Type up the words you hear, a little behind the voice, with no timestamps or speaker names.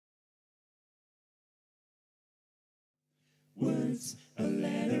Words, a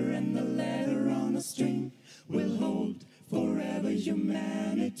letter and a letter on a string will hold forever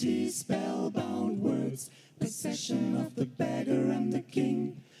humanity's spellbound words. Possession of the beggar and the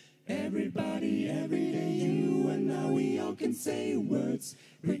king. Everybody, every day, you and now we all can say words.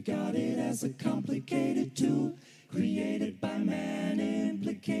 Regarded as a complicated tool, created by man,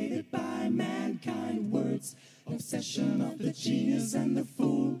 implicated by mankind. Words, obsession of the genius and the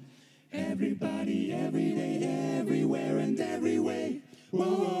fool. Everybody, every day, everywhere and every way.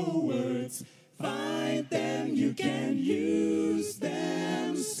 Whoa, words, find them, you can use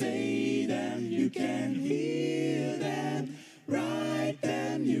them, say them, you can hear them, write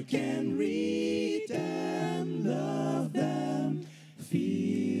them, you can read them, love them,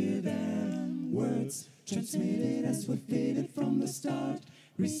 feel them. Words, transmitted as were fitted from the start,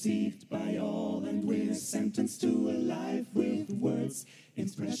 received by all and we're sentenced to a life with words.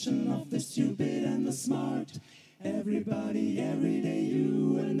 Expression of the stupid and the smart. Everybody, every day,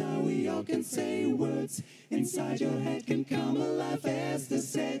 you and now we all can say words. Inside your head can come alive as they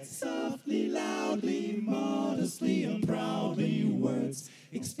said, softly, loudly, modestly and proudly. Words,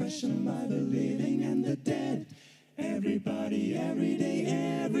 expression by the living and the dead. Everybody, every day,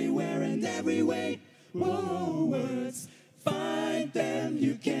 everywhere and every way. Whoa, words, find them,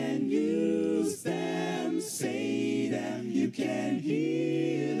 you can use them, say them, you can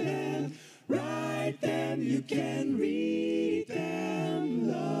hear them, write them, you can read them,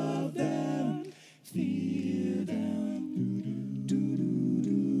 love them, feel them.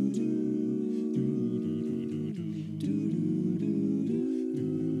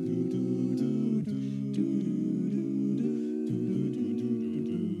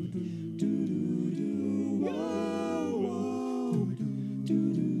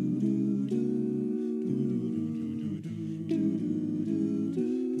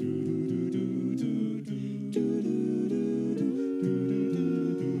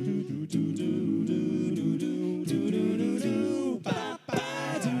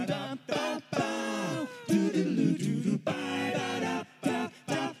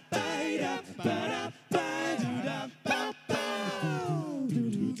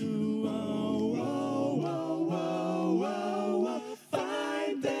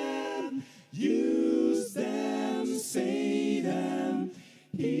 Find them, use them, say them,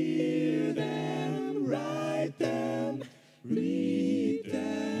 hear them, write them, read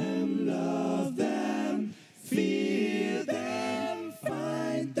them, love them, feel them.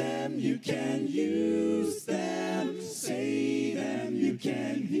 Find them, you can use them, say them, you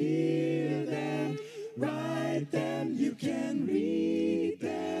can hear them, write them, you can read